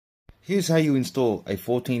Here's how you install a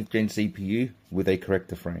 14th gen CPU with a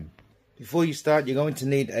corrector frame. Before you start, you're going to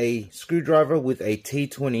need a screwdriver with a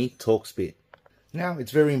T20 Torx bit. Now,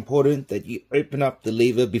 it's very important that you open up the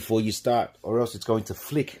lever before you start, or else it's going to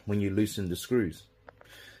flick when you loosen the screws.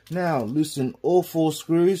 Now, loosen all 4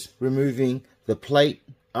 screws, removing the plate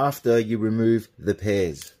after you remove the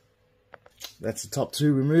pairs. That's the top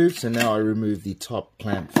 2 removed, so now I remove the top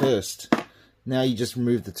clamp first. Now you just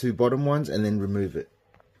remove the 2 bottom ones and then remove it.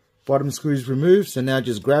 Bottom screws removed, so now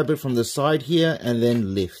just grab it from the side here and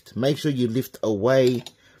then lift. Make sure you lift away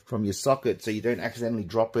from your socket so you don't accidentally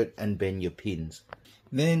drop it and bend your pins.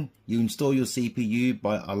 Then you install your CPU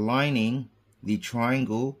by aligning the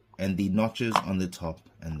triangle and the notches on the top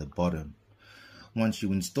and the bottom. Once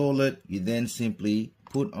you install it, you then simply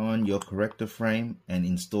put on your corrector frame and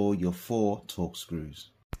install your 4 Torx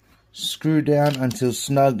screws. Screw down until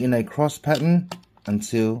snug in a cross pattern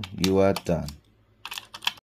until you are done.